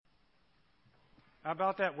How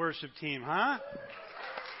about that worship team, huh?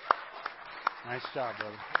 Nice job,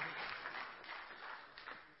 brother.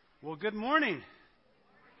 Well, good morning.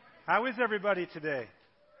 How is everybody today?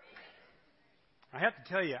 I have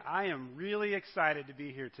to tell you, I am really excited to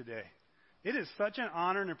be here today. It is such an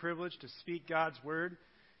honor and a privilege to speak God's Word.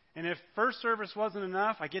 And if first service wasn't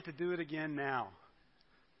enough, I get to do it again now.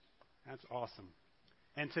 That's awesome.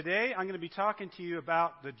 And today, I'm going to be talking to you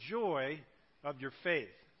about the joy of your faith.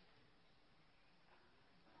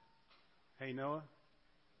 Hey, Noah,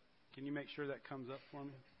 can you make sure that comes up for me?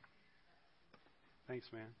 Thanks,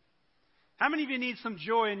 man. How many of you need some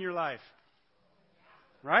joy in your life?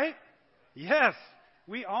 Right? Yes,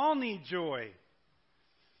 we all need joy.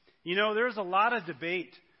 You know, there's a lot of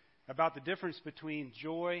debate about the difference between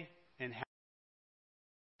joy and happiness.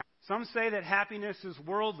 Some say that happiness is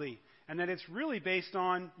worldly and that it's really based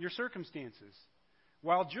on your circumstances,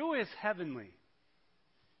 while joy is heavenly.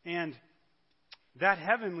 And that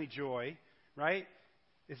heavenly joy, right,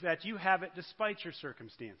 is that you have it despite your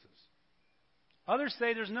circumstances. Others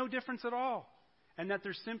say there's no difference at all and that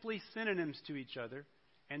they're simply synonyms to each other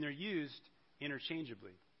and they're used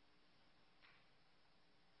interchangeably.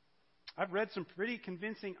 I've read some pretty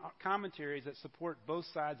convincing commentaries that support both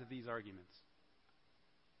sides of these arguments.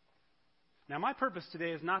 Now, my purpose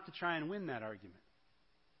today is not to try and win that argument.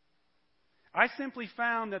 I simply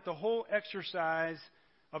found that the whole exercise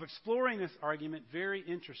of exploring this argument very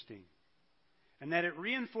interesting, and that it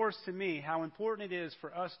reinforced to me how important it is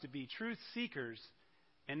for us to be truth seekers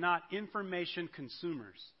and not information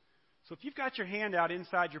consumers. So if you've got your hand out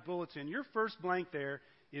inside your bulletin, your first blank there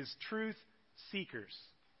is truth seekers.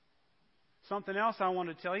 Something else I want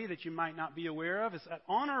to tell you that you might not be aware of is that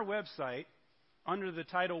on our website, under the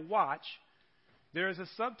title Watch, there is a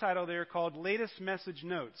subtitle there called Latest Message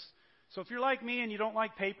Notes. So if you're like me and you don't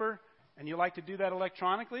like paper and you like to do that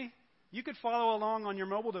electronically, you could follow along on your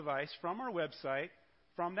mobile device from our website,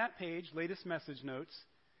 from that page, Latest Message Notes,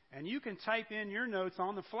 and you can type in your notes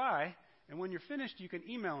on the fly, and when you're finished, you can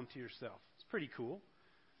email them to yourself. It's pretty cool.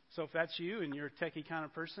 So if that's you and you're a techie kind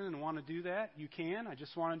of person and want to do that, you can. I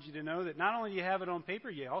just wanted you to know that not only do you have it on paper,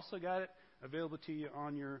 you also got it available to you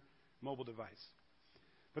on your mobile device.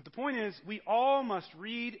 But the point is, we all must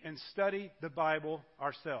read and study the Bible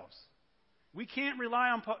ourselves. We can't rely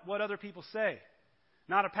on what other people say.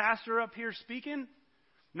 Not a pastor up here speaking,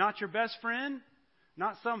 not your best friend,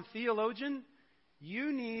 not some theologian.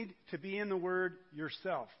 You need to be in the Word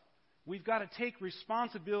yourself. We've got to take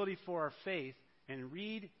responsibility for our faith and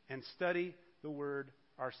read and study the Word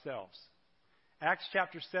ourselves. Acts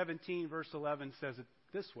chapter 17, verse 11 says it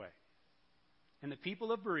this way. And the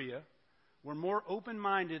people of Berea were more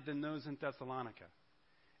open-minded than those in Thessalonica,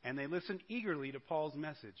 and they listened eagerly to Paul's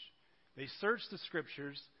message. They searched the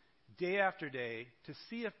Scriptures day after day to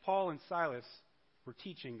see if Paul and Silas were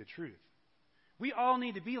teaching the truth. We all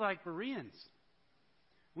need to be like Bereans.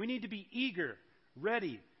 We need to be eager,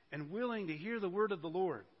 ready, and willing to hear the word of the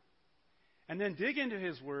Lord. And then dig into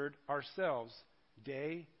His Word ourselves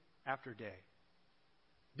day after day.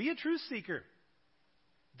 Be a truth seeker.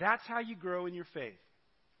 That's how you grow in your faith.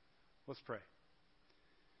 Let's pray.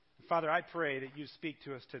 Father, I pray that you speak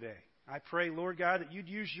to us today. I pray, Lord God, that you'd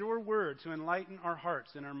use your word to enlighten our hearts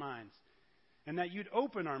and our minds, and that you'd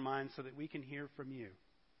open our minds so that we can hear from you.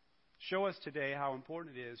 Show us today how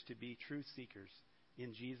important it is to be truth seekers.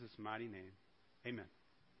 In Jesus' mighty name, amen.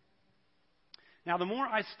 Now, the more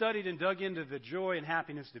I studied and dug into the joy and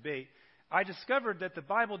happiness debate, I discovered that the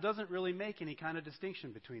Bible doesn't really make any kind of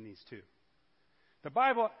distinction between these two. The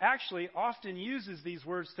Bible actually often uses these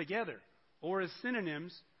words together, or as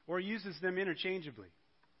synonyms, or uses them interchangeably.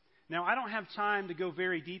 Now, I don't have time to go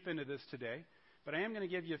very deep into this today, but I am going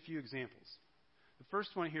to give you a few examples. The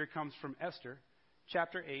first one here comes from Esther,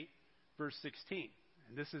 chapter 8, verse 16.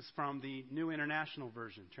 And this is from the New International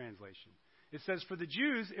Version translation. It says, "For the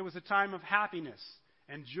Jews, it was a time of happiness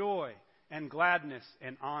and joy and gladness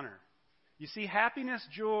and honor." You see, happiness,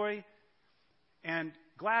 joy, and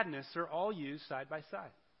gladness are all used side by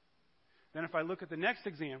side. Then if I look at the next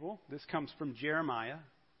example, this comes from Jeremiah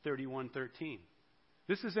 31:13.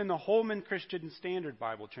 This is in the Holman Christian Standard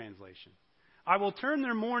Bible translation. "I will turn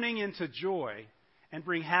their mourning into joy and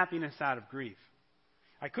bring happiness out of grief."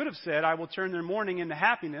 I could have said, "I will turn their mourning into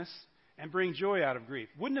happiness and bring joy out of grief."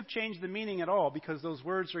 Wouldn't have changed the meaning at all because those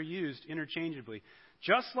words are used interchangeably.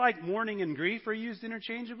 Just like mourning and grief are used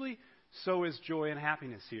interchangeably, so is joy and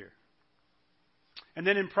happiness here. And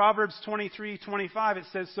then in Proverbs 23:25 it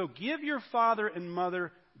says, "So give your father and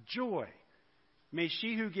mother joy. May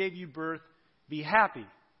she who gave you birth be happy."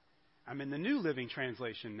 I'm in the New Living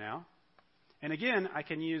Translation now. And again, I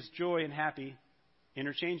can use joy and happy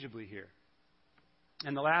interchangeably here.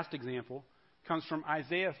 And the last example comes from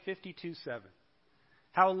Isaiah 52:7.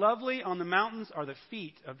 How lovely on the mountains are the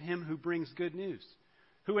feet of him who brings good news,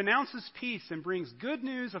 who announces peace and brings good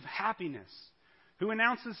news of happiness, who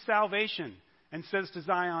announces salvation and says to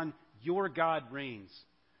Zion, your God reigns.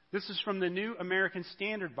 This is from the New American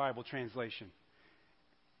Standard Bible translation.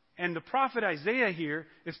 And the prophet Isaiah here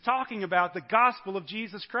is talking about the gospel of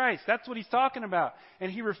Jesus Christ. That's what he's talking about.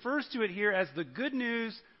 And he refers to it here as the good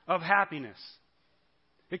news of happiness.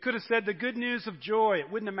 It could have said the good news of joy.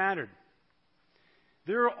 It wouldn't have mattered.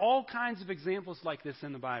 There are all kinds of examples like this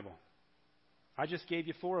in the Bible. I just gave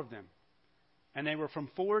you 4 of them. And they were from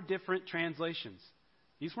 4 different translations.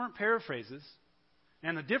 These weren't paraphrases.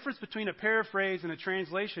 And the difference between a paraphrase and a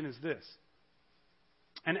translation is this.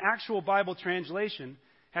 An actual Bible translation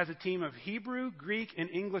has a team of Hebrew, Greek, and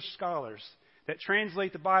English scholars that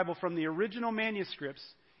translate the Bible from the original manuscripts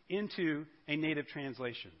into a native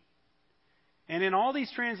translation. And in all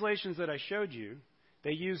these translations that I showed you,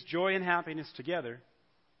 they use joy and happiness together,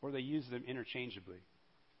 or they use them interchangeably.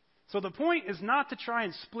 So the point is not to try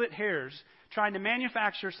and split hairs, trying to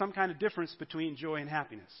manufacture some kind of difference between joy and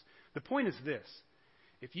happiness. The point is this.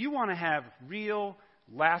 If you want to have real,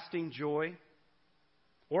 lasting joy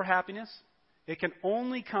or happiness, it can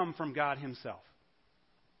only come from God himself.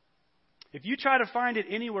 If you try to find it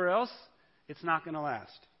anywhere else, it's not going to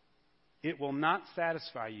last. It will not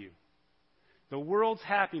satisfy you. The world's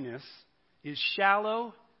happiness is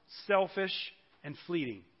shallow, selfish, and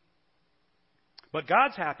fleeting. But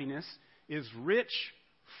God's happiness is rich,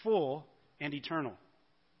 full, and eternal.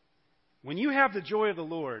 When you have the joy of the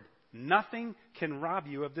Lord, nothing can rob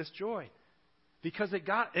you of this joy because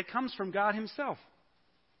it comes from God himself.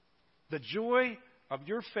 The joy of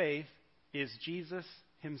your faith is Jesus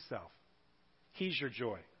himself. He's your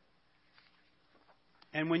joy.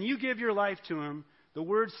 And when you give your life to him, the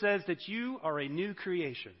word says that you are a new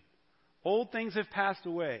creation. Old things have passed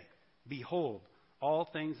away. Behold, all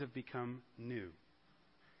things have become new.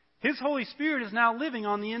 His Holy Spirit is now living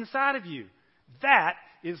on the inside of you. That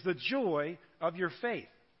is the joy of your faith.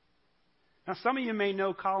 Now, some of you may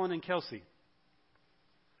know Colin and Kelsey.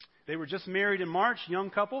 They were just married in March, young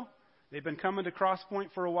couple. They've been coming to Cross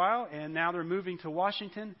Point for a while, and now they're moving to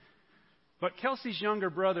Washington. But Kelsey's younger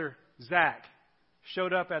brother, Zach,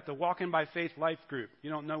 showed up at the Walking by Faith Life Group.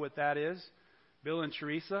 You don't know what that is? Bill and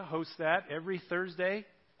Teresa host that every Thursday,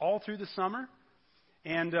 all through the summer.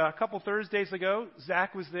 And a couple Thursdays ago,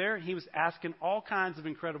 Zach was there, and he was asking all kinds of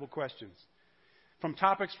incredible questions. From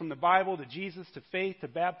topics from the Bible to Jesus to faith to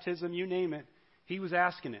baptism, you name it, he was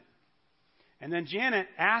asking it. And then Janet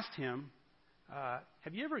asked him,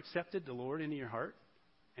 have you ever accepted the Lord into your heart?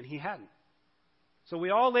 And he hadn't. So we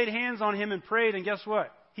all laid hands on him and prayed, and guess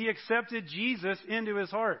what? He accepted Jesus into his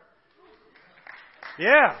heart.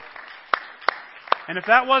 Yeah. And if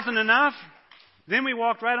that wasn't enough, then we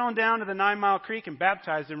walked right on down to the 9 Mile Creek and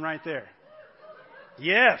baptized him right there.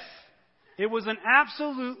 Yes. It was an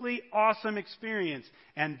absolutely awesome experience.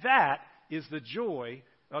 And that is the joy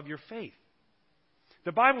of your faith.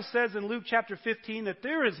 The Bible says in Luke chapter 15 that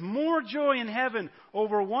there is more joy in heaven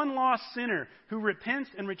over one lost sinner who repents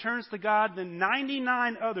and returns to God than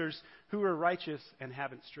 99 others who are righteous and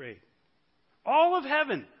haven't strayed. All of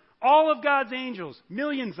heaven, all of God's angels,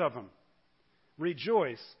 millions of them,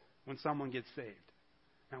 rejoice when someone gets saved.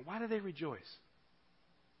 Now, why do they rejoice?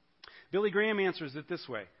 Billy Graham answers it this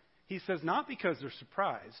way. He says, not because they're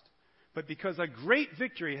surprised, but because a great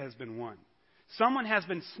victory has been won. Someone has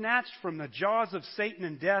been snatched from the jaws of Satan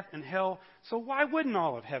and death and hell, so why wouldn't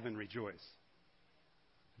all of heaven rejoice?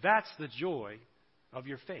 That's the joy of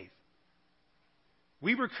your faith.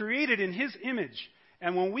 We were created in his image,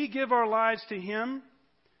 and when we give our lives to him,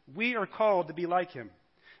 we are called to be like him.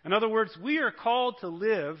 In other words, we are called to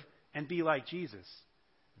live and be like Jesus.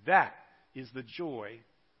 That is the joy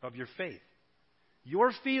of your faith.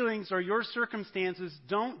 Your feelings or your circumstances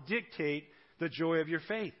don't dictate the joy of your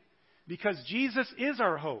faith. Because Jesus is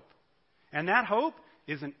our hope. And that hope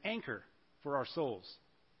is an anchor for our souls.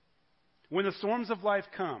 When the storms of life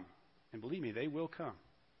come, and believe me, they will come,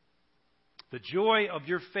 the joy of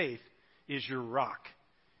your faith is your rock.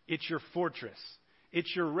 It's your fortress.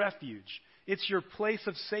 It's your refuge. It's your place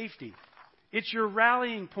of safety. It's your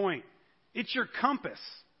rallying point. It's your compass.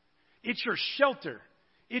 It's your shelter.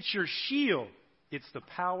 It's your shield. It's the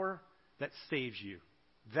power that saves you.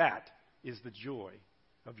 That is the joy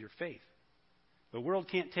of your faith. The world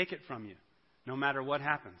can't take it from you, no matter what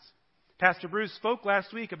happens. Pastor Bruce spoke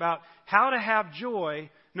last week about how to have joy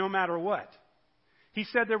no matter what. He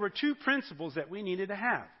said there were 2 principles that we needed to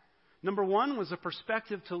have. Number 1 was a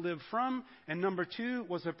perspective to live from, and number 2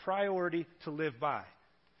 was a priority to live by.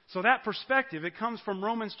 So that perspective, it comes from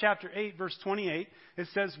Romans chapter 8, verse 28. It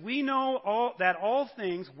says, we know that all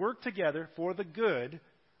things work together for the good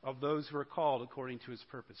of those who are called according to his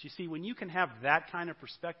purpose. You see, when you can have that kind of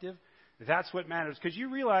perspective, that's what matters. Because you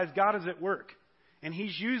realize God is at work. And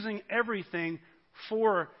he's using everything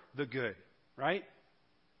for the good, right?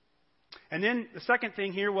 And then the second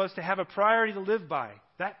thing here was to have a priority to live by.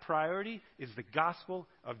 That priority is the gospel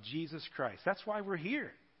of Jesus Christ. That's why we're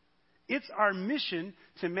here. It's our mission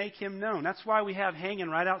to make him known. That's why we have hanging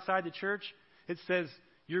right outside the church. It says,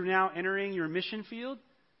 you're now entering your mission field.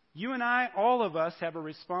 You and I, all of us, have a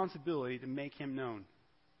responsibility to make him known.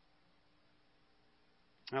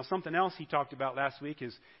 Now, something else he talked about last week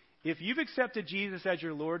is, if you've accepted Jesus as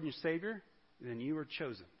your Lord and your Savior, then you are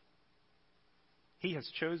chosen. He has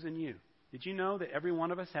chosen you. Did you know that every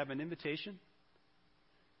one of us have an invitation?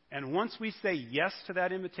 And once we say yes to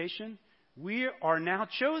that invitation, we are now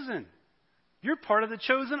chosen. You're part of the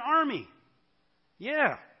chosen army.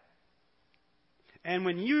 Yeah. And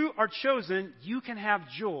when you are chosen, you can have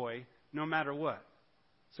joy no matter what.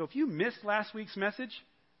 So if you missed last week's message,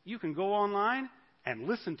 you can go online and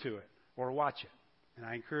listen to it or watch it. And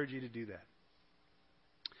I encourage you to do that.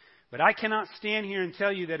 But I cannot stand here and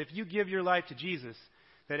tell you that if you give your life to Jesus,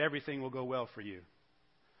 that everything will go well for you.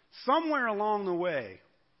 Somewhere along the way,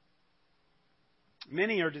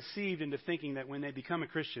 many are deceived into thinking that when they become a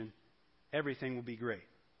Christian, everything will be great.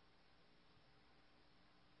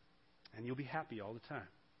 And you'll be happy all the time.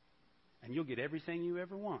 And you'll get everything you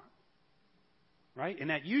ever want. Right? And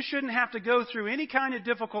that you shouldn't have to go through any kind of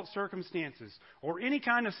difficult circumstances or any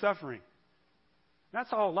kind of suffering.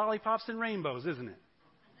 That's all lollipops and rainbows, isn't it?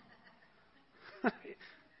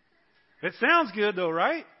 It sounds good though,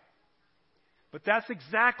 right? But that's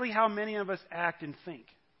exactly how many of us act and think.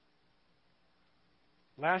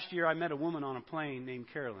 Last year I met a woman on a plane named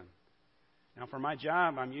Carolyn. Now for my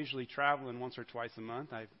job, I'm usually traveling once or twice a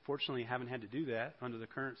month. I fortunately haven't had to do that under the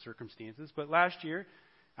current circumstances. But last year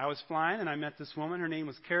I was flying and I met this woman. Her name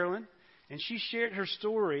was Carolyn. And she shared her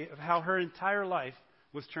story of how her entire life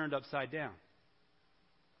was turned upside down.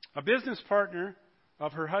 A business partner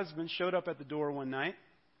of her husband showed up at the door one night,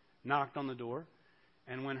 knocked on the door,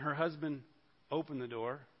 and when her husband opened the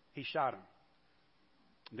door, he shot him.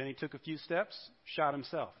 Then he took a few steps, shot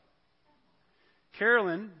himself.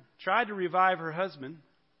 Carolyn tried to revive her husband,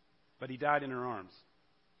 but he died in her arms.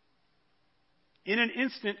 In an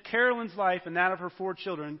instant, Carolyn's life and that of her 4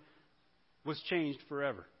 children was changed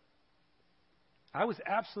forever. I was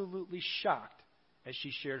absolutely shocked as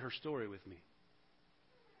she shared her story with me.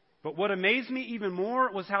 But what amazed me even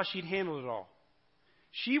more was how she'd handled it all.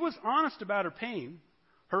 She was honest about her pain,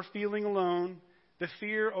 her feeling alone, the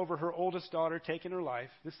fear over her oldest daughter taking her life.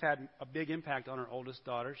 This had a big impact on her oldest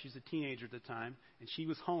daughter. She's a teenager at the time, and she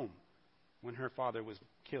was home when her father was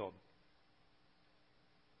killed.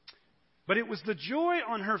 But it was the joy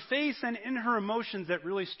on her face and in her emotions that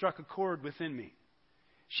really struck a chord within me.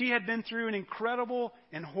 She had been through an incredible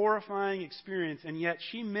and horrifying experience, and yet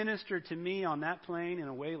she ministered to me on that plane in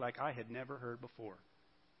a way like I had never heard before.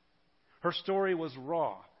 Her story was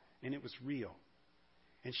raw, and it was real.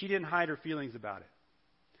 And she didn't hide her feelings about it.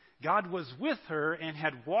 God was with her and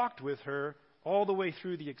had walked with her all the way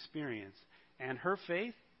through the experience, and her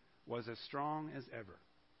faith was as strong as ever.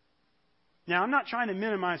 Now, I'm not trying to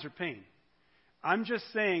minimize her pain. I'm just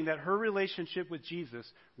saying that her relationship with Jesus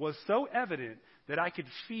was so evident that I could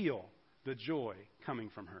feel the joy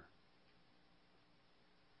coming from her.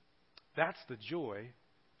 That's the joy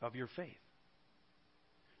of your faith.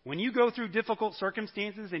 When you go through difficult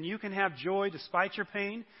circumstances and you can have joy despite your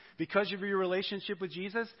pain because of your relationship with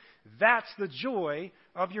Jesus, that's the joy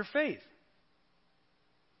of your faith.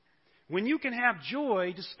 When you can have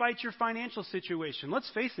joy despite your financial situation, let's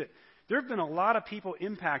face it, there have been a lot of people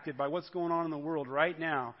impacted by what's going on in the world right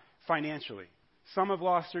now financially. Some have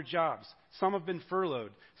lost their jobs. Some have been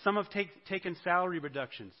furloughed. Some have taken salary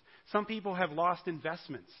reductions. Some people have lost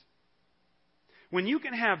investments. When you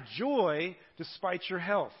can have joy despite your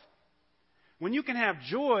health. When you can have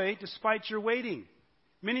joy despite your waiting.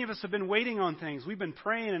 Many of us have been waiting on things. We've been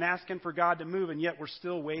praying and asking for God to move, and yet we're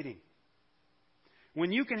still waiting.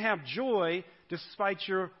 When you can have joy despite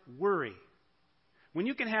your worry. When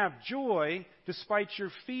you can have joy despite your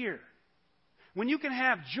fear. When you can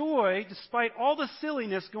have joy despite all the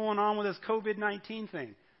silliness going on with this COVID-19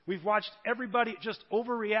 thing. We've watched everybody just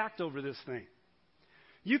overreact over this thing.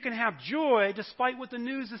 You can have joy despite what the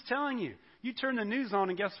news is telling you. You turn the news on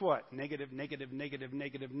and guess what? Negative, negative, negative,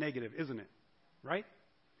 negative, negative, isn't it? Right?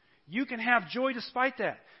 You can have joy despite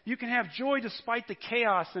that. You can have joy despite the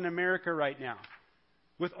chaos in America right now.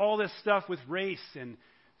 With all this stuff with race and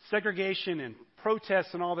segregation and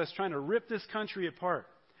protests and all this, trying to rip this country apart.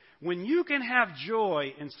 When you can have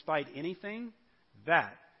joy in spite of anything,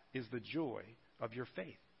 that is the joy of your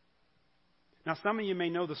faith. Now, some of you may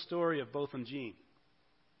know the story of Botham Jean.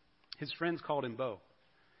 His friends called him Bo.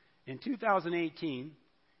 In 2018,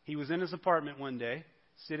 he was in his apartment one day,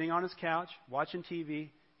 sitting on his couch, watching TV,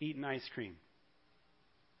 eating ice cream.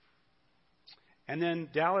 And then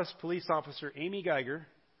Dallas police officer Amy Geiger,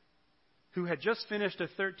 who had just finished a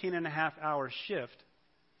 13-and-a-half-hour shift,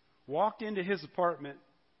 walked into his apartment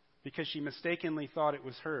because she mistakenly thought it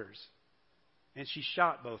was hers. And she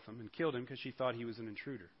shot Botham and killed him because she thought he was an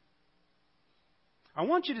intruder. I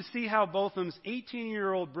want you to see how Botham's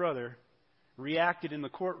 18-year-old brother reacted in the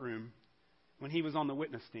courtroom when he was on the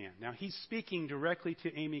witness stand. Now, he's speaking directly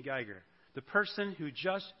to Amy Geiger, the person who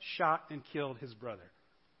just shot and killed his brother.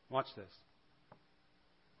 Watch this.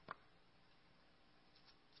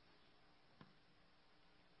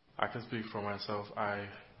 I can speak for myself. I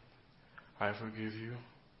forgive you.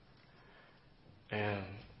 And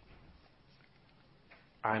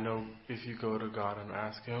I know if you go to God and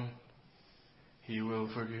ask Him, He will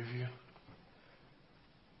forgive you.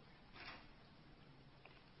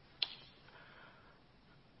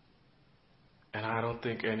 And I don't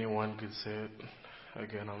think anyone could say it.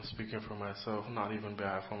 Again, I'm speaking for myself, not even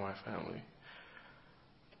bad for my family.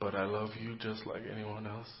 But I love you just like anyone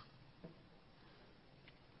else.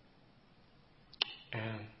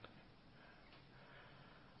 And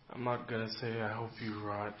I'm not going to say I hope you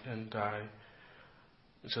rot and die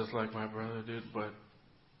just like my brother did, but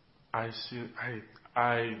I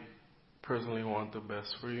personally want the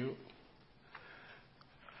best for you.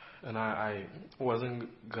 And I wasn't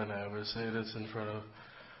going to ever say this in front of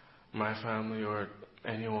my family or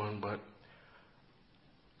anyone, but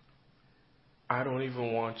I don't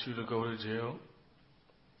even want you to go to jail.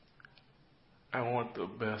 I want the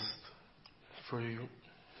best for you.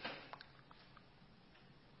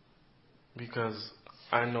 Because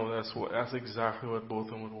I know that's exactly what both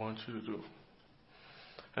of them would want you to do.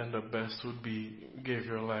 And the best would be give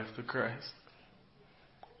your life to Christ.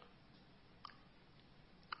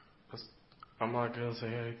 I'm not going to say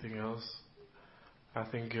anything else. I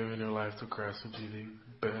think giving your life to Christ would be the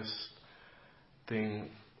best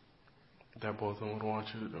thing that both of them would want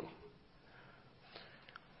you to do.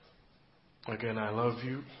 Again, I love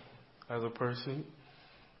you as a person.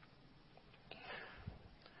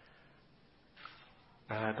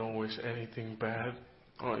 And I don't wish anything bad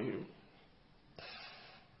on you.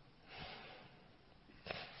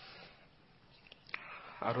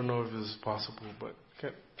 I don't know if this is possible, but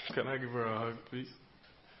can I give her a hug, please?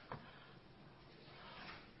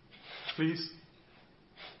 Please?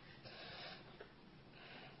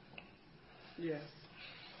 Yes.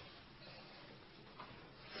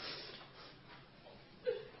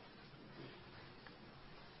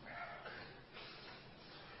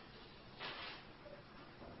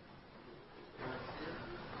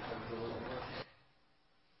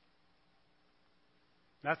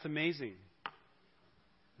 That's amazing.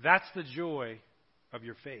 That's the joy of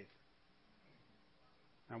your faith.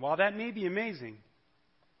 Now, while that may be amazing,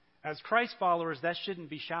 as Christ followers, that shouldn't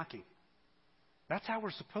be shocking. That's how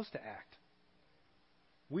we're supposed to act.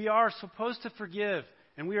 We are supposed to forgive,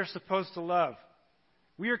 and we are supposed to love.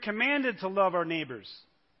 We are commanded to love our neighbors.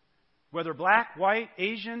 Whether black, white,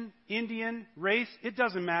 Asian, Indian, race, it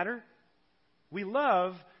doesn't matter. We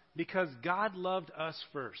love because God loved us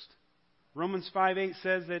first. Romans 5:8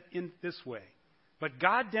 says that in this way. But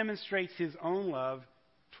God demonstrates His own love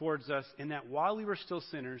towards us in that while we were still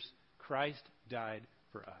sinners, Christ died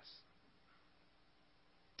for us.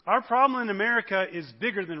 Our problem in America is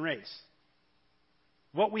bigger than race.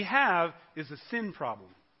 What we have is a sin problem.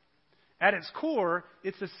 At its core,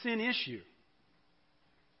 it's a sin issue.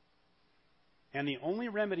 And the only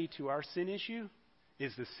remedy to our sin issue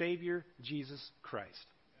is the Savior, Jesus Christ.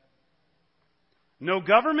 No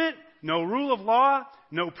government, no rule of law,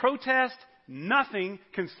 no protest, nothing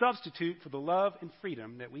can substitute for the love and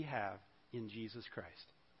freedom that we have in Jesus Christ.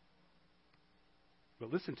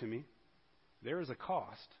 But listen to me, there is a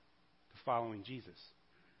cost to following Jesus.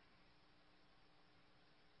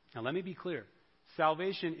 Now let me be clear.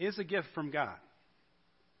 Salvation is a gift from God.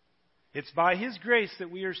 It's by His grace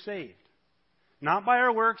that we are saved. Not by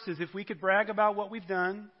our works, as if we could brag about what we've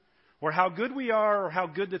done, or how good we are, or how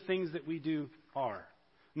good the things that we do are.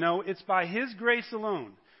 No, it's by His grace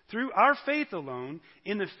alone, through our faith alone,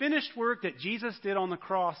 in the finished work that Jesus did on the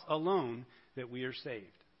cross alone, that we are saved.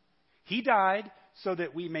 He died so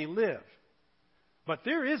that we may live. But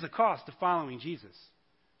there is a cost to following Jesus.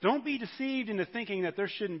 Don't be deceived into thinking that there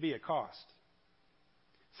shouldn't be a cost.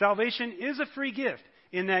 Salvation is a free gift.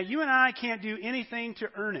 in that you and I can't do anything to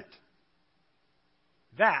earn it.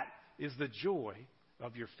 That is the joy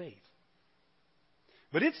of your faith.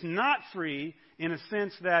 But it's not free in a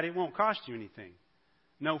sense that it won't cost you anything.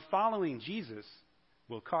 No, following Jesus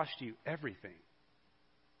will cost you everything.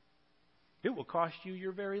 It will cost you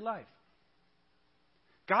your very life.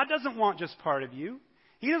 God doesn't want just part of you.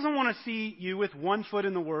 He doesn't want to see you with one foot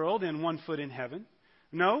in the world and one foot in heaven.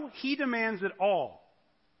 No, He demands it all.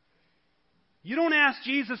 You don't ask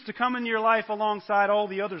Jesus to come into your life alongside all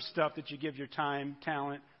the other stuff that you give your time,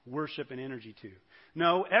 talent, worship, and energy to.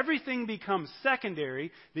 No, everything becomes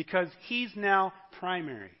secondary because He's now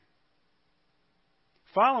primary.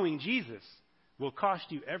 Following Jesus will cost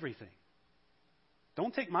you everything.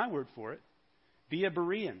 Don't take my word for it. Be a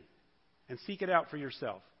Berean and seek it out for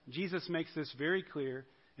yourself. Jesus makes this very clear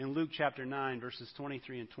in Luke chapter 9, verses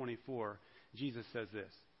 23 and 24. Jesus says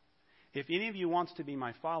this: "If any of you wants to be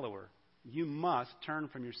my follower, you must turn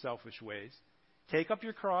from your selfish ways, take up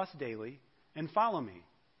your cross daily, and follow me.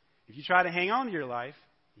 If you try to hang on to your life,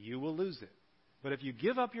 you will lose it. But if you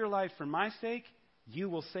give up your life for my sake, you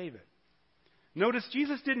will save it." Notice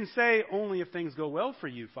Jesus didn't say, only if things go well for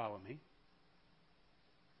you, follow me.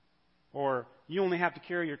 Or you only have to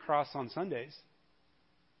carry your cross on Sundays.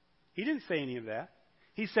 He didn't say any of that.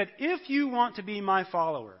 He said, if you want to be my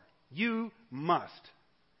follower, you must.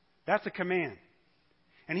 That's a command.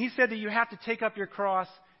 And He said that you have to take up your cross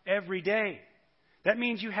every day. That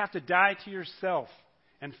means you have to die to yourself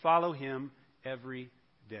and follow Him every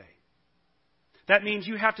day. That means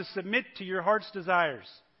you have to submit to your heart's desires,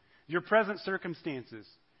 your present circumstances,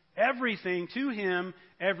 everything to Him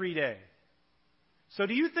every day. So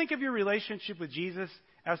do you think of your relationship with Jesus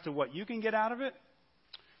as to what you can get out of it?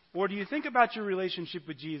 Or do you think about your relationship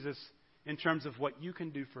with Jesus in terms of what you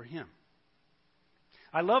can do for Him?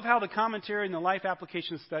 I love how the commentary in the Life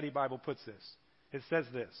Application Study Bible puts this. It says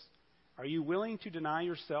this: "Are you willing to deny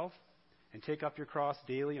yourself and take up your cross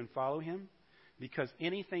daily and follow Him? Because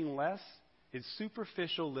anything less is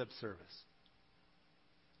superficial lip service."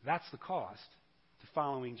 That's the cost to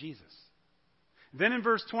following Jesus. Then in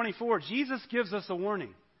verse 24, Jesus gives us a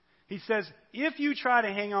warning. He says, if you try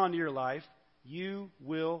to hang on to your life, you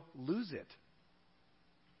will lose it.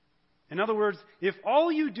 In other words, if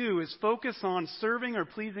all you do is focus on serving or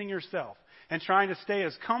pleasing yourself and trying to stay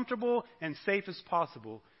as comfortable and safe as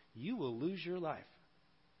possible, you will lose your life.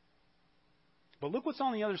 But look what's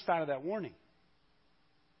on the other side of that warning.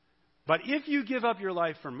 But if you give up your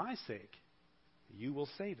life for my sake, you will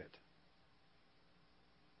save it.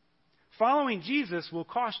 Following Jesus will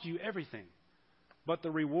cost you everything, but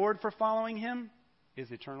the reward for following Him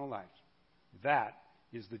is eternal life. That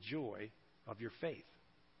is the joy of your faith.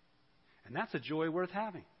 And that's a joy worth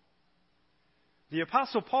having. The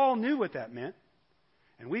Apostle Paul knew what that meant.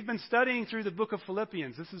 And we've been studying through the book of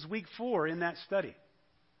Philippians. This is week 4 in that study.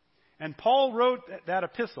 And Paul wrote that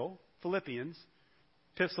epistle, Philippians.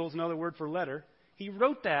 Epistle is another word for letter. He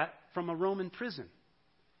wrote that from a Roman prison.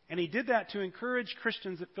 And he did that to encourage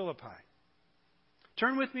Christians at Philippi.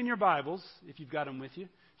 Turn with me in your Bibles, if you've got them with you,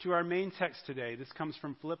 to our main text today. This comes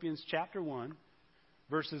from Philippians chapter 1,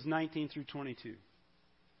 verses 19 through 22. If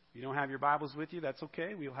you don't have your Bibles with you, that's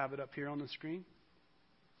okay. We'll have it up here on the screen.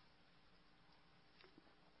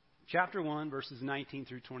 Chapter 1, verses 19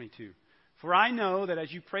 through 22. "For I know that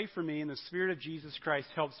as you pray for me and the Spirit of Jesus Christ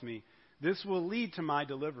helps me, this will lead to my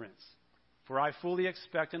deliverance. For I fully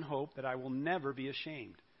expect and hope that I will never be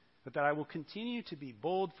ashamed, but that I will continue to be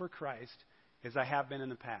bold for Christ as I have been in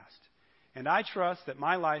the past. And I trust that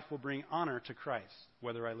my life will bring honor to Christ,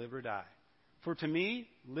 whether I live or die. For to me,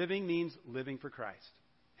 living means living for Christ,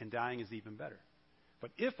 and dying is even better.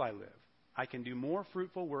 But if I live, I can do more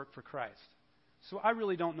fruitful work for Christ. So I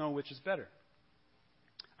really don't know which is better.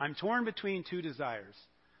 I'm torn between two desires.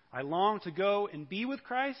 I long to go and be with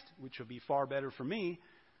Christ, which will be far better for me,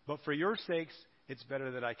 but for your sakes, it's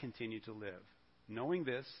better that I continue to live. Knowing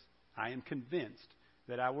this, I am convinced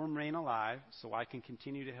that I will remain alive so I can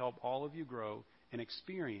continue to help all of you grow and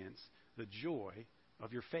experience the joy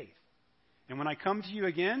of your faith. And when I come to you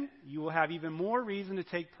again, you will have even more reason to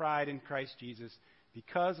take pride in Christ Jesus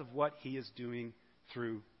because of what He is doing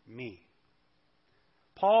through me."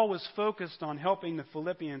 Paul was focused on helping the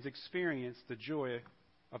Philippians experience the joy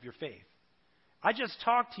of your faith. I just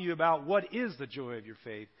talked to you about what is the joy of your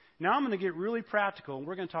faith. Now I'm going to get really practical, and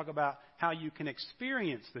we're going to talk about how you can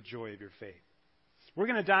experience the joy of your faith. We're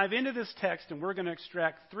going to dive into this text, and we're going to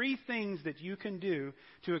extract 3 things that you can do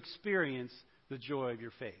to experience the joy of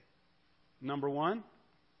your faith. Number 1,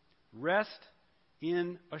 rest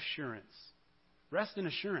in assurance. Rest in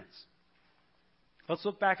assurance. Let's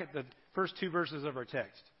look back at the first 2 verses of our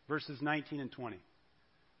text, verses 19 and 20.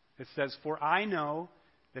 It says, "For I know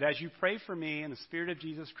that as you pray for me and the Spirit of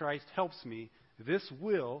Jesus Christ helps me, this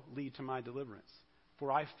will lead to my deliverance.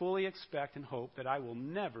 For I fully expect and hope that I will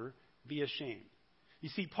never be ashamed." You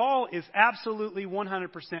see, Paul is absolutely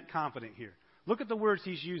 100% confident here. Look at the words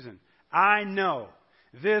he's using. I know,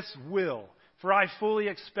 this will, for I fully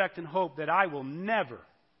expect and hope that I will never.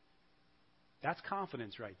 That's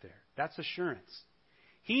confidence right there. That's assurance.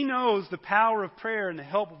 He knows the power of prayer and the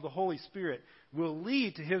help of the Holy Spirit will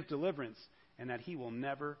lead to his deliverance and that he will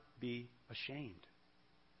never be ashamed.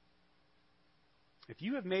 If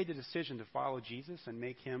you have made the decision to follow Jesus and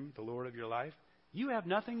make him the Lord of your life, you have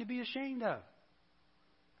nothing to be ashamed of.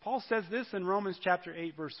 Paul says this in Romans chapter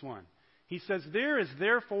 8, verse 1. He says, "There is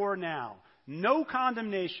therefore now no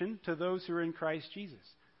condemnation to those who are in Christ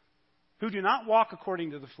Jesus, who do not walk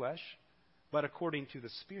according to the flesh, but according to the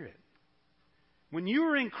Spirit." When you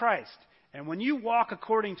are in Christ, and when you walk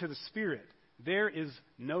according to the Spirit, there is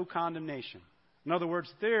no condemnation. In other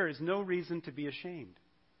words, there is no reason to be ashamed.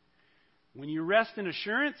 When you rest in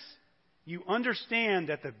assurance, you understand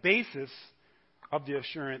that the basis of the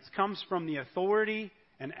assurance comes from the authority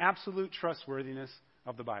and absolute trustworthiness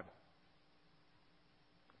of the Bible.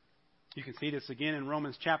 You can see this again in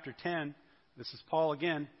Romans chapter 10. This is Paul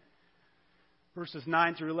again. Verses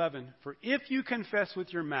 9 through 11. "For if you confess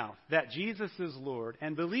with your mouth that Jesus is Lord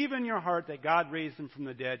and believe in your heart that God raised him from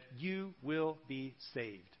the dead, you will be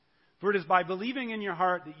saved. For it is by believing in your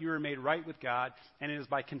heart that you are made right with God, and it is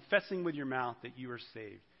by confessing with your mouth that you are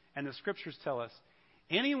saved. And the Scriptures tell us,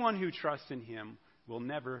 anyone who trusts in him will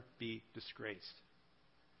never be disgraced."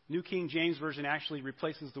 New King James Version actually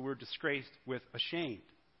replaces the word disgraced with ashamed.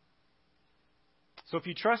 So if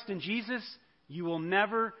you trust in Jesus, you will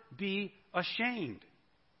never be ashamed.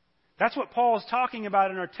 That's what Paul is talking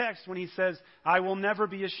about in our text when he says, "I will never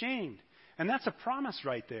be ashamed." And that's a promise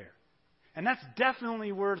right there. And that's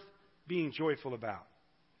definitely worth being joyful about,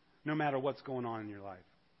 no matter what's going on in your life.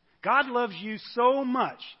 God loves you so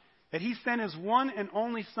much that he sent his one and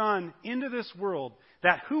only Son into this world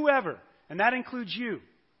that whoever, and that includes you,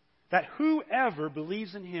 that whoever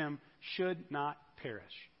believes in him should not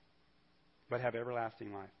perish, but have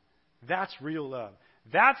everlasting life. That's real love.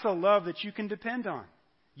 That's a love that you can depend on.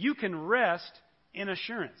 You can rest in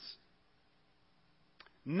assurance.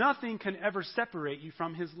 Nothing can ever separate you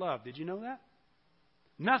from his love. Did you know that?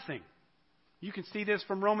 Nothing. You can see this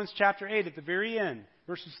from Romans chapter 8 at the very end,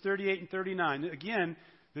 verses 38 and 39. Again,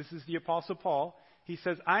 this is the Apostle Paul. He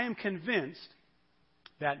says, "I am convinced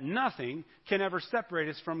that nothing can ever separate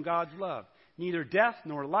us from God's love. Neither death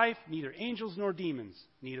nor life, neither angels nor demons,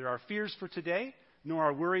 neither our fears for today nor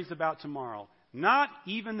our worries about tomorrow. Not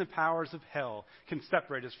even the powers of hell can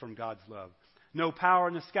separate us from God's love. No power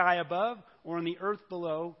in the sky above or in the earth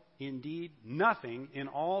below. Indeed, nothing in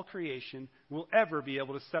all creation will ever be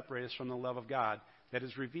able to separate us from the love of God that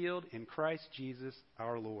is revealed in Christ Jesus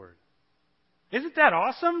our Lord." Isn't that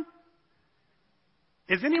awesome?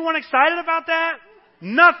 Is anyone excited about that?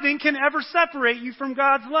 Nothing can ever separate you from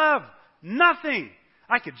God's love. Nothing.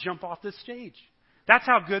 I could jump off this stage. That's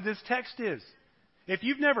how good this text is. If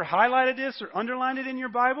you've never highlighted this or underlined it in your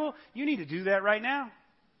Bible, you need to do that right now.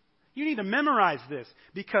 You need to memorize this,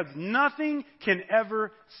 because nothing can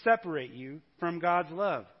ever separate you from God's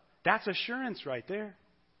love. That's assurance right there.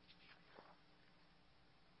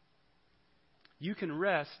 You can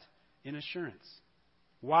rest in assurance.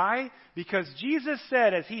 Why? Because Jesus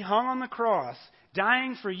said, as he hung on the cross,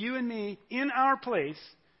 dying for you and me in our place,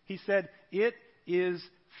 he said, "It is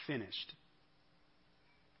finished."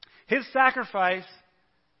 His sacrifice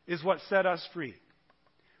is what set us free.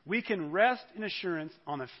 We can rest in assurance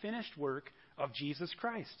on the finished work of Jesus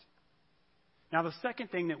Christ. Now, the second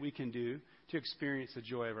thing that we can do to experience the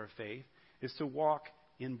joy of our faith is to walk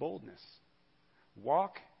in boldness.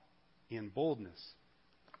 Walk in boldness.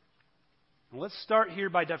 And let's start here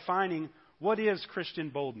by defining what is Christian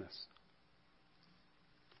boldness.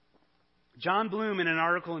 John Bloom, in an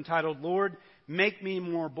article entitled, "Lord, Make Me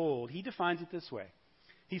More Bold," he defines it this way.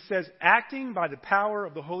 He says, "Acting by the power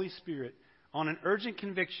of the Holy Spirit on an urgent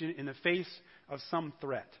conviction in the face of some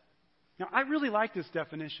threat." Now, I really like this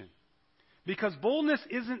definition, because boldness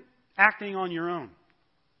isn't acting on your own.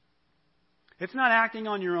 It's not acting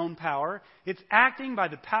on your own power. It's acting by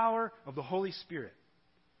the power of the Holy Spirit.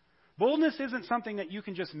 Boldness isn't something that you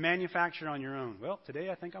can just manufacture on your own. Well, today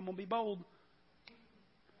I think I'm going to be bold.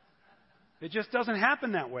 It just doesn't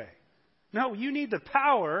happen that way. No, you need the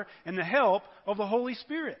power and the help of the Holy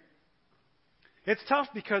Spirit. It's tough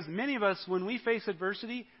because many of us, when we face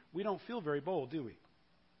adversity, we don't feel very bold, do we?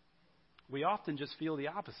 We often just feel the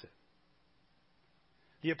opposite.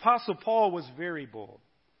 The Apostle Paul was very bold,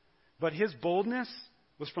 but his boldness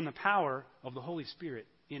was from the power of the Holy Spirit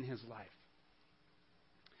in his life.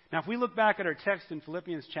 Now, if we look back at our text in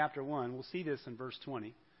Philippians chapter 1, we'll see this in verse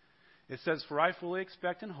 20. It says, "For I fully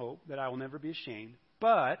expect and hope that I will never be ashamed,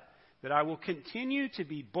 but that I will continue to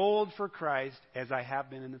be bold for Christ as I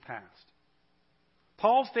have been in the past."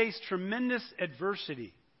 Paul faced tremendous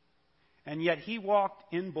adversity, and yet he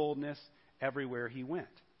walked in boldness everywhere he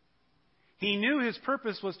went. He knew his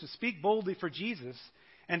purpose was to speak boldly for Jesus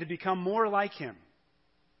and to become more like him.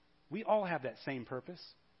 We all have that same purpose.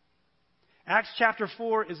 Acts chapter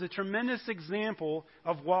 4 is a tremendous example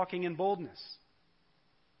of walking in boldness.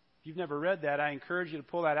 If you've never read that, I encourage you to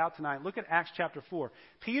pull that out tonight. Look at Acts chapter 4.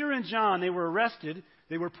 Peter and John, they were arrested.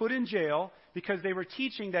 They were put in jail because they were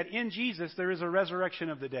teaching that in Jesus there is a resurrection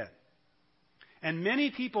of the dead. And many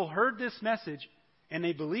people heard this message and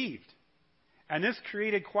they believed. And this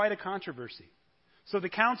created quite a controversy. So the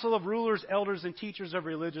council of rulers, elders, and teachers of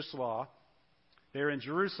religious law, they were in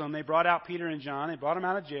Jerusalem. They brought out Peter and John. They brought them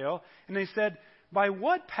out of jail. And they said, "By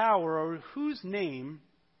what power or whose name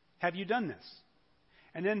have you done this?"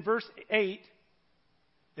 And then verse 8,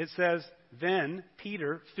 it says, "Then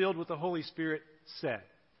Peter, filled with the Holy Spirit, said."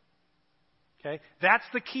 Okay? That's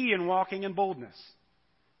the key in walking in boldness.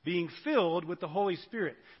 Being filled with the Holy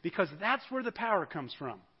Spirit. Because that's where the power comes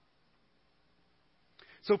from.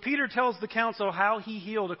 So Peter tells the council how he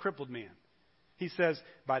healed a crippled man. He says,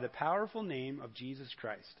 "By the powerful name of Jesus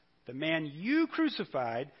Christ, the man you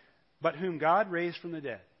crucified, but whom God raised from the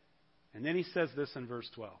dead." And then he says this in verse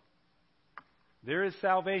 12. "There is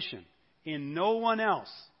salvation in no one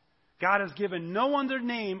else. God has given no other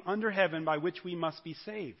name under heaven by which we must be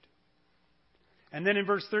saved." And then in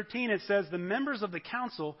verse 13 it says, the members of the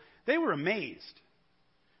council, they were amazed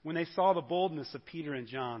when they saw the boldness of Peter and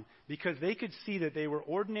John, because they could see that they were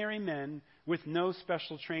ordinary men with no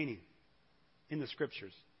special training in the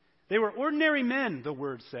Scriptures. They were ordinary men, the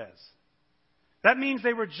Word says. That means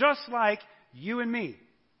they were just like you and me.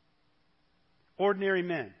 Ordinary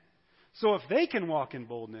men. So if they can walk in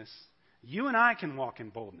boldness, you and I can walk in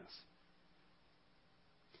boldness.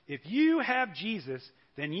 If you have Jesus,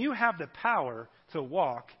 then you have the power to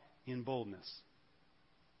walk in boldness.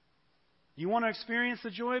 You want to experience the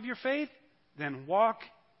joy of your faith? Then walk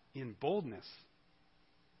in boldness.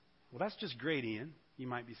 Well, that's just great, Ian. You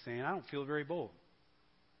might be saying, "I don't feel very bold."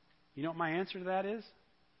 You know what my answer to that is?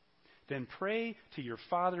 Then pray to your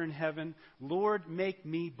Father in heaven, "Lord, make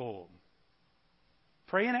me bold."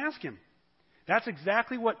 Pray and ask Him. That's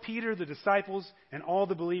exactly what Peter, the disciples, and all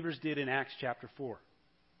the believers did in Acts chapter 4.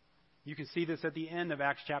 You can see this at the end of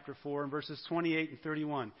Acts chapter 4 in verses 28 and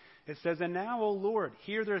 31. It says, "And now, O Lord,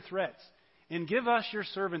 hear their threats, and give us, your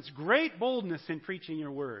servants, great boldness in preaching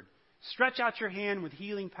your word. Stretch out your hand with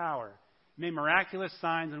healing power. May miraculous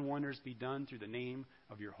signs and wonders be done through the name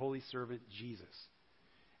of your holy servant Jesus."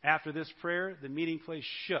 After this prayer, the meeting place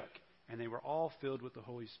shook, and they were all filled with the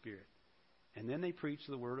Holy Spirit. And then they preached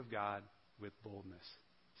the word of God with boldness.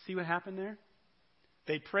 See what happened there?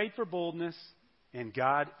 They prayed for boldness, and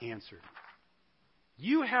God answered.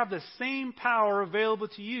 You have the same power available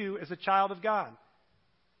to you as a child of God.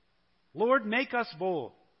 Lord, make us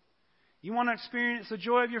bold. You want to experience the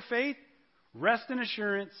joy of your faith? Rest in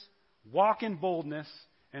assurance, walk in boldness,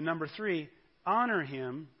 and number 3, honor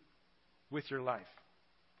Him with your life.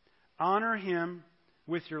 Honor Him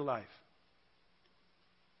with your life.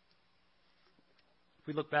 If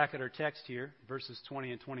we look back at our text here, verses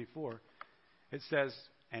 20 and 24, it says,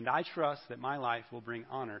 "And I trust that my life will bring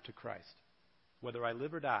honor to Christ, whether I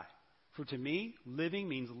live or die. For to me, living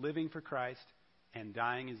means living for Christ, and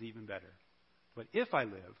dying is even better. But if I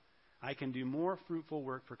live, I can do more fruitful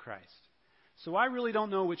work for Christ. So I really don't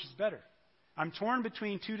know which is better. I'm torn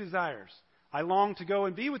between two desires. I long to go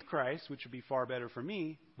and be with Christ, which would be far better for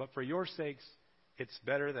me, but for your sakes, it's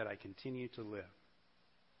better that I continue to live."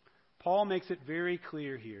 Paul makes it very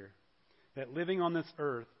clear here that living on this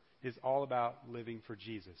earth is all about living for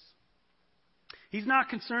Jesus. He's not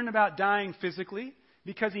concerned about dying physically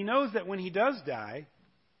because he knows that when he does die,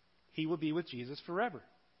 he will be with Jesus forever.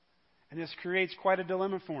 And this creates quite a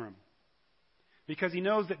dilemma for him because he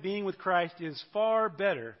knows that being with Christ is far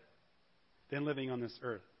better than living on this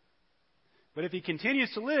earth. But if he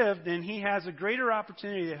continues to live, then he has a greater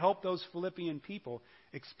opportunity to help those Philippian people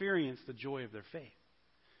experience the joy of their faith.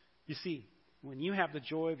 You see, when you have the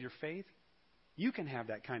joy of your faith, you can have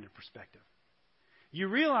that kind of perspective. You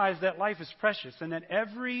realize that life is precious and that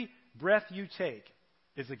every breath you take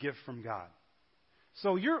is a gift from God.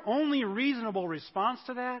 So your only reasonable response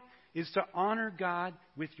to that is to honor God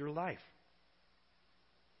with your life.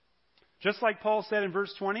 Just like Paul said in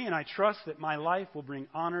verse 20, "And I trust that my life will bring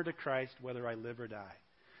honor to Christ whether I live or die."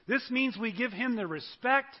 This means we give him the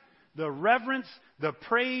respect, the reverence, the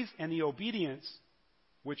praise, and the obedience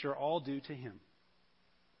which are all due to him.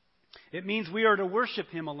 It means we are to worship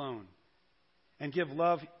him alone and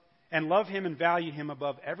love him and value him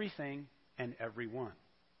above everything and everyone.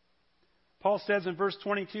 Paul says in verse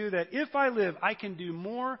 22 that if I live, I can do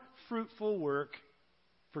more fruitful work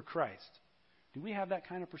for Christ. Do we have that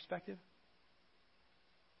kind of perspective?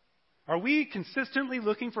 Are we consistently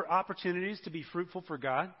looking for opportunities to be fruitful for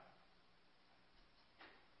God?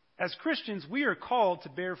 As Christians, we are called to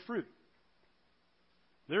bear fruit.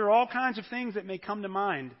 There are all kinds of things that may come to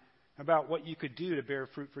mind about what you could do to bear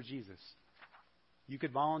fruit for Jesus. You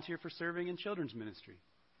could volunteer for serving in children's ministry.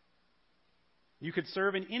 You could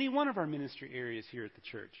serve in any one of our ministry areas here at the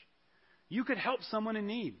church. You could help someone in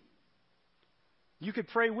need. You could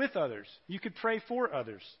pray with others. You could pray for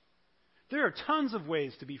others. There are tons of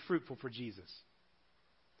ways to be fruitful for Jesus.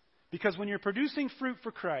 Because when you're producing fruit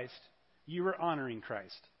for Christ, you are honoring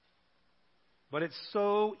Christ. But it's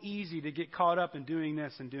so easy to get caught up in doing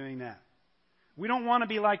this and doing that. We don't want to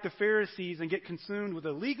be like the Pharisees and get consumed with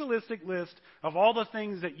a legalistic list of all the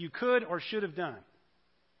things that you could or should have done.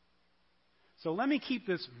 So let me keep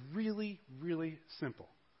this really, really simple.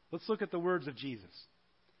 Let's look at the words of Jesus.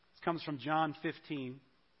 This comes from John 15,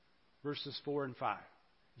 verses 4 and 5.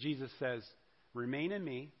 Jesus says, "Remain in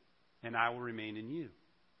me, and I will remain in you.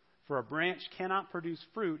 For a branch cannot produce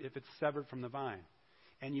fruit if it's severed from the vine.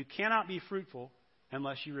 And you cannot be fruitful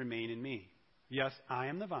unless you remain in me. Yes, I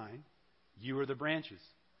am the vine, you are the branches.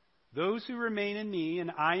 Those who remain in me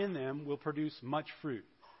and I in them will produce much fruit.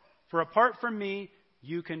 For apart from me,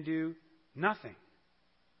 you can do nothing."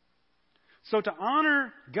 So to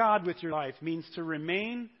honor God with your life means to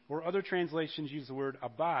remain, or other translations use the word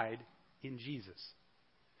abide, in Jesus.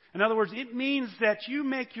 In other words, it means that you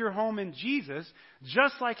make your home in Jesus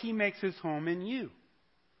just like he makes his home in you.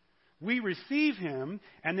 We receive him,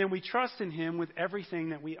 and then we trust in him with everything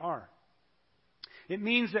that we are. It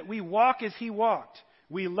means that we walk as he walked.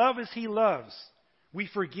 We love as he loves. We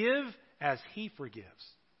forgive as he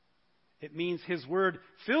forgives. It means his word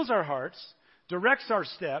fills our hearts, directs our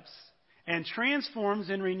steps, and transforms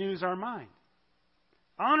and renews our mind.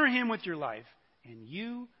 Honor him with your life, and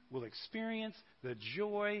you will experience the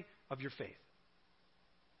joy of your faith.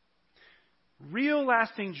 Real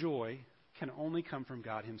lasting joy can only come from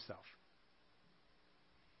God himself.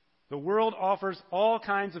 The world offers all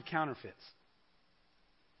kinds of counterfeits.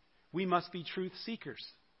 We must be truth seekers.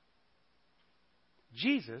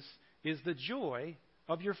 Jesus is the joy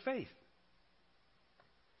of your faith.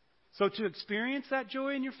 So to experience that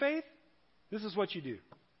joy in your faith, this is what you do.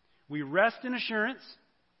 We rest in assurance.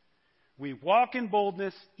 We walk in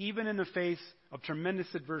boldness, even in the face of tremendous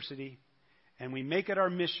adversity. And we make it our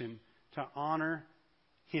mission to honor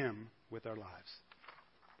him with our lives.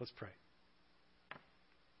 Let's pray.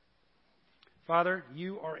 Father,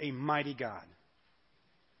 you are a mighty God,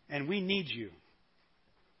 and we need you.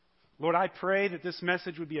 Lord, I pray that this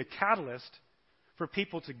message would be a catalyst for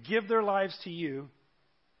people to give their lives to you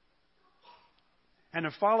and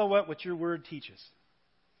to follow up what your word teaches.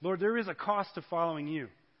 Lord, there is a cost to following you,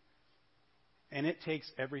 and it takes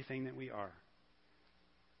everything that we are.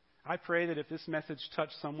 I pray that if this message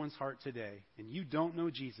touched someone's heart today, and you don't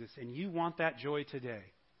know Jesus, and you want that joy today,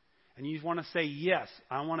 and you want to say, yes,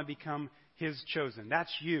 I want to become his chosen.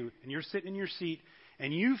 That's you, and you're sitting in your seat,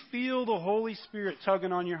 and you feel the Holy Spirit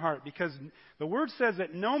tugging on your heart, because the Word says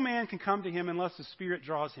that no man can come to him unless the Spirit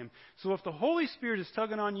draws him. So if the Holy Spirit is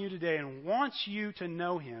tugging on you today and wants you to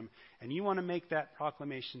know him, and you want to make that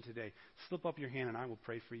proclamation today, slip up your hand and I will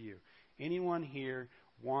pray for you. Anyone here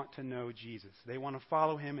want to know Jesus? They want to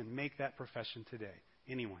follow him and make that profession today?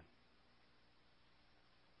 Anyone?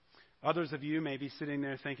 Others of you may be sitting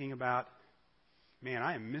there thinking about, man,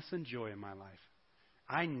 I am missing joy in my life.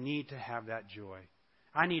 I need to have that joy.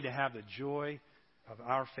 I need to have the joy of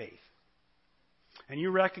our faith. And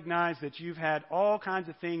you recognize that you've had all kinds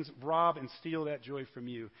of things rob and steal that joy from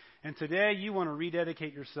you. And today you want to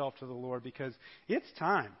rededicate yourself to the Lord because it's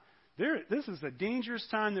time. This is a dangerous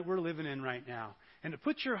time that we're living in right now. And to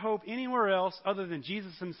put your hope anywhere else other than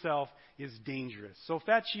Jesus himself is dangerous. So if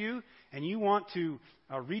that's you and you want to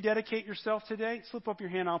rededicate yourself today, slip up your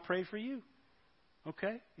hand. I'll pray for you.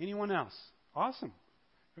 Okay? Anyone else? Awesome.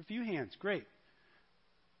 A few hands. Great.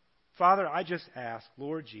 Father, I just ask,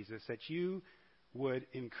 Lord Jesus, that you would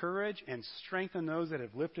encourage and strengthen those that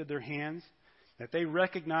have lifted their hands, that they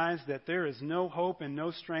recognize that there is no hope and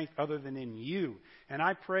no strength other than in you. And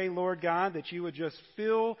I pray, Lord God, that you would just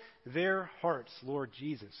fill their hearts, Lord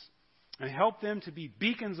Jesus, and help them to be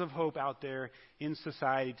beacons of hope out there in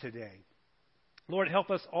society today. Lord, help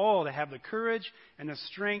us all to have the courage and the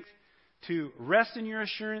strength to rest in your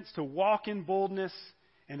assurance, to walk in boldness,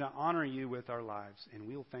 and to honor you with our lives. And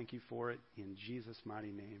we'll thank you for it in Jesus'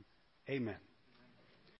 mighty name. Amen.